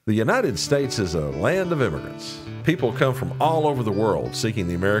The United States is a land of immigrants. People come from all over the world seeking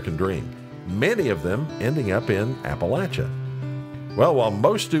the American dream, many of them ending up in Appalachia. Well, while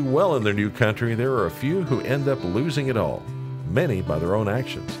most do well in their new country, there are a few who end up losing it all, many by their own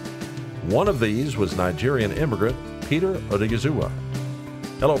actions. One of these was Nigerian immigrant Peter Odighizuwa.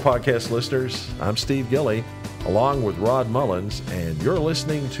 Hello, podcast listeners. I'm Steve Gilley, along with Rod Mullins, and you're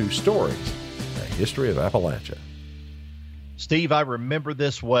listening to Stories, a History of Appalachia. Steve, I remember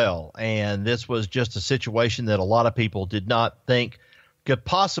this well, and this was just a situation that a lot of people did not think could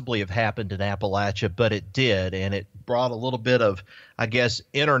possibly have happened in Appalachia, but it did, and it brought a little bit of, I guess,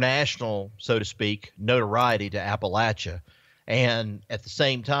 international, so to speak, notoriety to Appalachia. And at the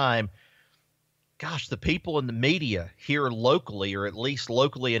same time, gosh, the people in the media here locally, or at least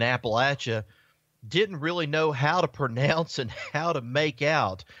locally in Appalachia, didn't really know how to pronounce and how to make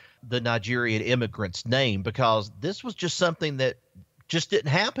out the Nigerian immigrant's name, because this was just something that just didn't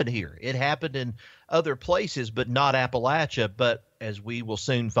happen here. It happened in other places, but not Appalachia. But as we will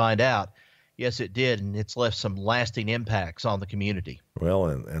soon find out, yes, it did, and it's left some lasting impacts on the community. Well,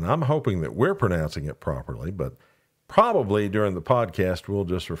 and I'm hoping that we're pronouncing it properly, but probably during the podcast, we'll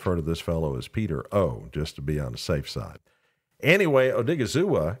just refer to this fellow as Peter O, just to be on the safe side. Anyway,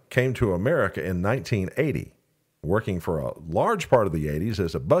 Odighizuwa came to America in 1980. Working for a large part of the 80s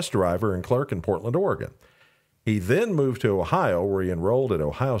as a bus driver and clerk in Portland, Oregon. He then moved to Ohio, where he enrolled at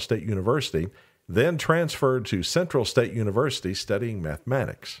Ohio State University, then transferred to Central State University studying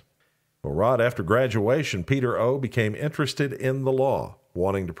mathematics. Well, Rod, after graduation, Peter O. became interested in the law,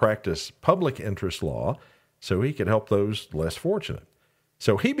 wanting to practice public interest law so he could help those less fortunate.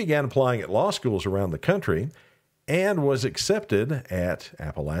 So he began applying at law schools around the country and was accepted at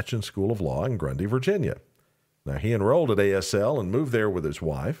Appalachian School of Law in Grundy, Virginia. Now, he enrolled at ASL and moved there with his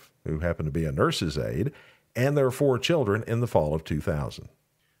wife, who happened to be a nurse's aide, and their 4 children in the fall of 2000.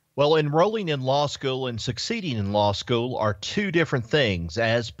 Well, enrolling in law school and succeeding in law school are two different things,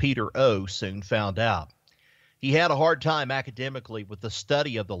 as Peter O. soon found out. He had a hard time academically with the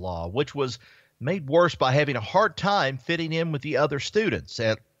study of the law, which was made worse by having a hard time fitting in with the other students,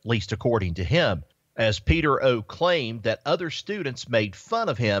 at least according to him, as Peter O. claimed that other students made fun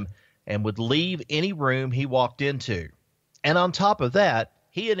of him and would leave any room he walked into. And on top of that,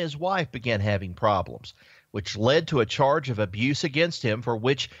 he and his wife began having problems, which led to a charge of abuse against him, for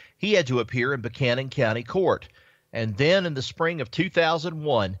which he had to appear in Buchanan County Court. And then in the spring of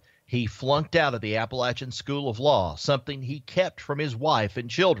 2001, he flunked out of the Appalachian School of Law, something he kept from his wife and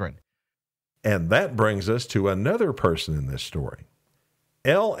children. And that brings us to another person in this story.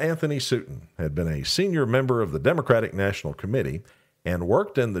 L. Anthony Sutton had been a senior member of the Democratic National Committee and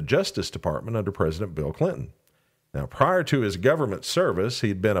worked in the Justice Department under President Bill Clinton. Now, prior to his government service,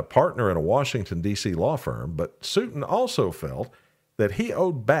 he'd been a partner in a Washington, D.C. law firm, but Sutton also felt that he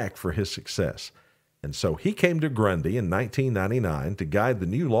owed back for his success. And so he came to Grundy in 1999 to guide the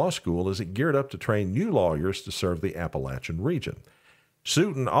new law school as it geared up to train new lawyers to serve the Appalachian region.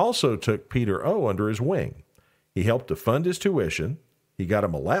 Sutton also took Peter O. under his wing. He helped to fund his tuition, he got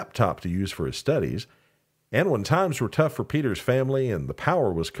him a laptop to use for his studies, and when times were tough for Peter's family and the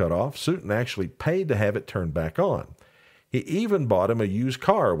power was cut off, Sutton actually paid to have it turned back on. He even bought him a used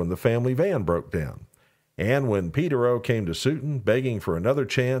car when the family van broke down. And when Peter O. came to Sutton begging for another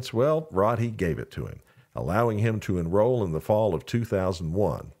chance, well, Rod, he gave it to him, allowing him to enroll in the fall of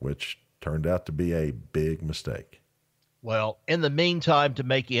 2001, which turned out to be a big mistake. Well, in the meantime, to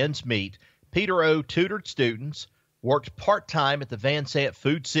make ends meet, Peter O. tutored students, worked part-time at the Van Sant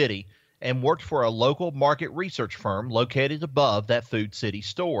Food City, and worked for a local market research firm located above that Food City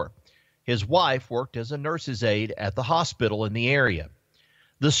store. His wife worked as a nurse's aide at the hospital in the area.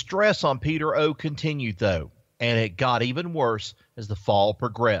 The stress on Peter O. continued, though, and it got even worse as the fall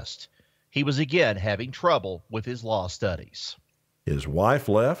progressed. He was again having trouble with his law studies. His wife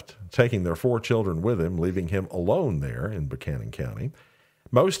left, taking their 4 children with him, leaving him alone there in Buchanan County.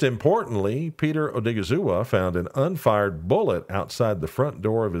 Most importantly, Peter Odighizuwa found an unfired bullet outside the front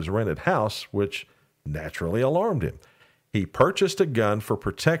door of his rented house, which naturally alarmed him. He purchased a gun for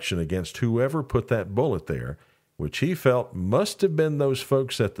protection against whoever put that bullet there, which he felt must have been those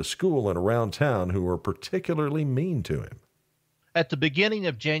folks at the school and around town who were particularly mean to him. At the beginning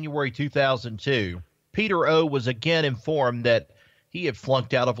of January 2002, Peter O. was again informed that he had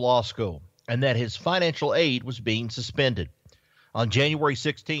flunked out of law school and that his financial aid was being suspended. On January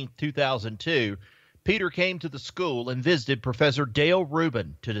 16, 2002, Peter came to the school and visited Professor Dale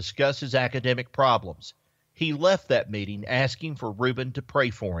Rubin to discuss his academic problems. He left that meeting asking for Rubin to pray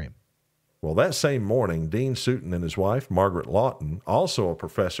for him. Well, that same morning, Dean Sutton and his wife, Margaret Lawton, also a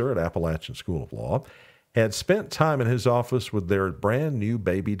professor at Appalachian School of Law, had spent time in his office with their brand new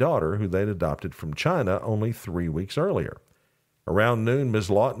baby daughter, who they'd adopted from China only 3 weeks earlier. Around noon, Ms.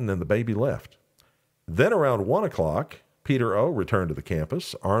 Lawton and the baby left. Then around 1 o'clock, Peter O. returned to the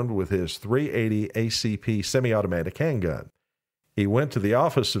campus, armed with his .380 ACP semi-automatic handgun. He went to the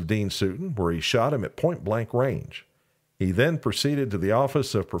office of Dean Sutton, where he shot him at point-blank range. He then proceeded to the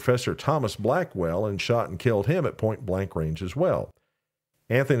office of Professor Thomas Blackwell and shot and killed him at point-blank range as well.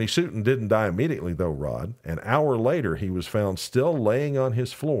 Anthony Sutton didn't die immediately, though, Rod. An hour later, he was found still laying on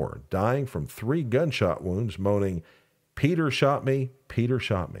his floor, dying from 3 gunshot wounds, moaning, "Peter shot me, Peter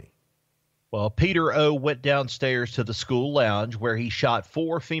shot me." Well, Peter O. went downstairs to the school lounge where he shot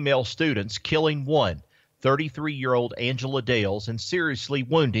 4 female students, killing one, 33-year-old Angela Dales, and seriously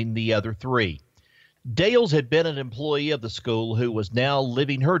wounding the other 3. Dales had been an employee of the school who was now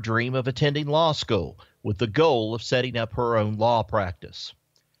living her dream of attending law school with the goal of setting up her own law practice.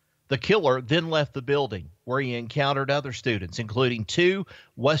 The killer then left the building, where he encountered other students, including 2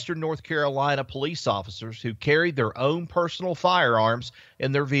 Western North Carolina police officers who carried their own personal firearms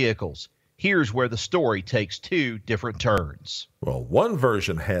in their vehicles. Here's where the story takes 2 different turns. Well, one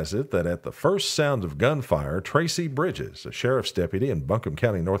version has it that at the first sound of gunfire, Tracy Bridges, a sheriff's deputy in Buncombe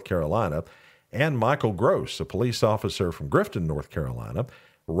County, North Carolina, and Michael Gross, a police officer from Grifton, North Carolina,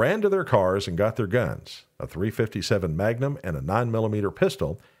 ran to their cars and got their guns, a .357 Magnum and a 9mm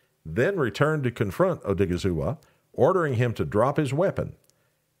pistol, then returned to confront Odigizua, ordering him to drop his weapon.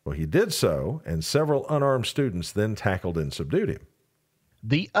 Well, he did so, and several unarmed students then tackled and subdued him.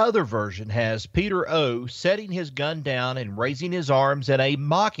 The other version has Peter O. setting his gun down and raising his arms in a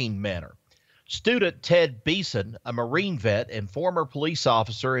mocking manner. Student Ted Beeson, a Marine vet and former police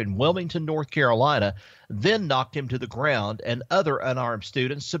officer in Wilmington, North Carolina, then knocked him to the ground, and other unarmed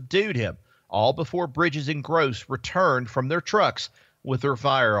students subdued him, all before Bridges and Gross returned from their trucks with their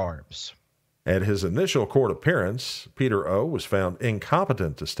firearms. At his initial court appearance, Peter O. was found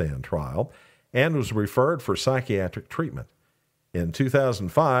incompetent to stand trial and was referred for psychiatric treatment. In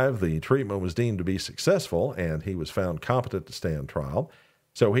 2005, the treatment was deemed to be successful, and he was found competent to stand trial,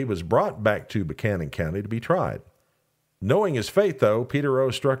 so he was brought back to Buchanan County to be tried. Knowing his fate, though, Peter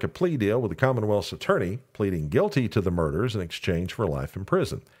O. struck a plea deal with the Commonwealth's attorney, pleading guilty to the murders in exchange for life in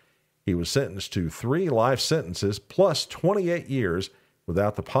prison. He was sentenced to 3 life sentences plus 28 years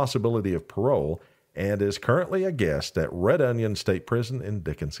without the possibility of parole, and is currently a guest at Red Onion State Prison in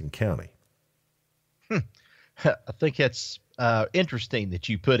Dickinson County. I think that's interesting that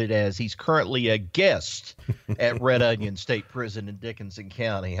you put it as he's currently a guest at Red Onion State Prison in Dickinson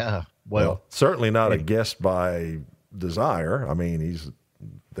County. Well, certainly not a guest by desire. I mean, he's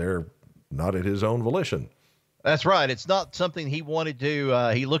there not at his own volition. That's right. It's not something he wanted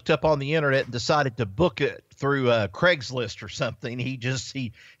to. He looked up on the internet and decided to book it through Craigslist or something.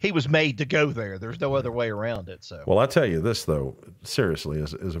 He was made to go there. There's no other way around it. So, well, I tell you this though, seriously,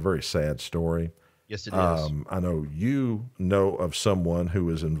 is a very sad story. Yes, it is. I know you know of someone who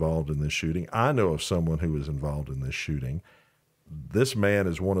is involved in this shooting. I know of someone who is involved in this shooting. This man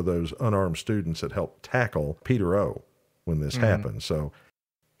is one of those unarmed students that helped tackle Peter O. when this happened. So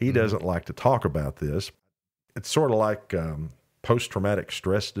he doesn't like to talk about this. It's sort of like post-traumatic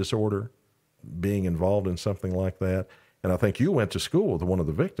stress disorder, being involved in something like that. And I think you went to school with one of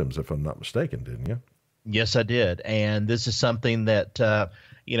the victims, if I'm not mistaken, didn't you? Yes, I did. And this is something that,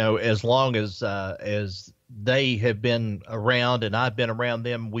 as long as they have been around and I've been around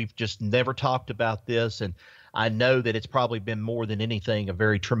them, we've just never talked about this. And I know that it's probably been more than anything a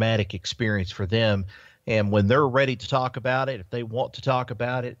very traumatic experience for them. And when they're ready to talk about it, if they want to talk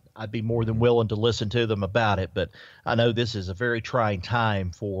about it, I'd be more than willing to listen to them about it. But I know this is a very trying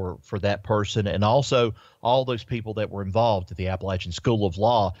time for that person, and also all those people that were involved at the Appalachian School of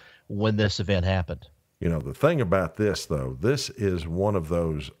Law when this event happened. You know, the thing about this, though, this is one of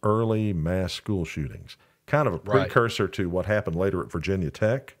those early mass school shootings, kind of a precursor to what happened later at Virginia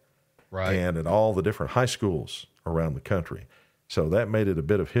Tech and at all the different high schools around the country. So that made it a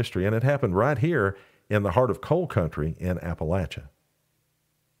bit of history, and it happened right here in the heart of coal country in Appalachia.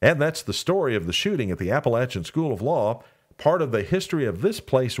 And that's the story of the shooting at the Appalachian School of Law, part of the history of this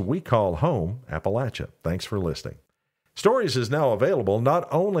place we call home, Appalachia. Thanks for listening. Stories is now available not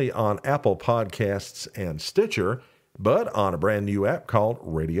only on Apple Podcasts and Stitcher, but on a brand new app called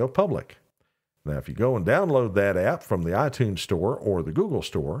Radio Public. Now, if you go and download that app from the iTunes Store or the Google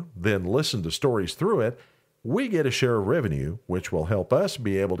Store, then listen to stories through it, we get a share of revenue, which will help us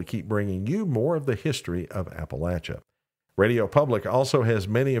be able to keep bringing you more of the history of Appalachia. Radio Public also has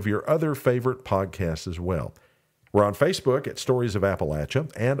many of your other favorite podcasts as well. We're on Facebook at Stories of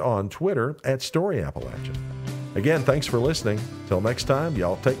Appalachia and on Twitter at Story Appalachia. Again, thanks for listening. Till next time,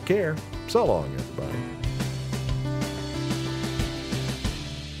 y'all take care. So long, everybody.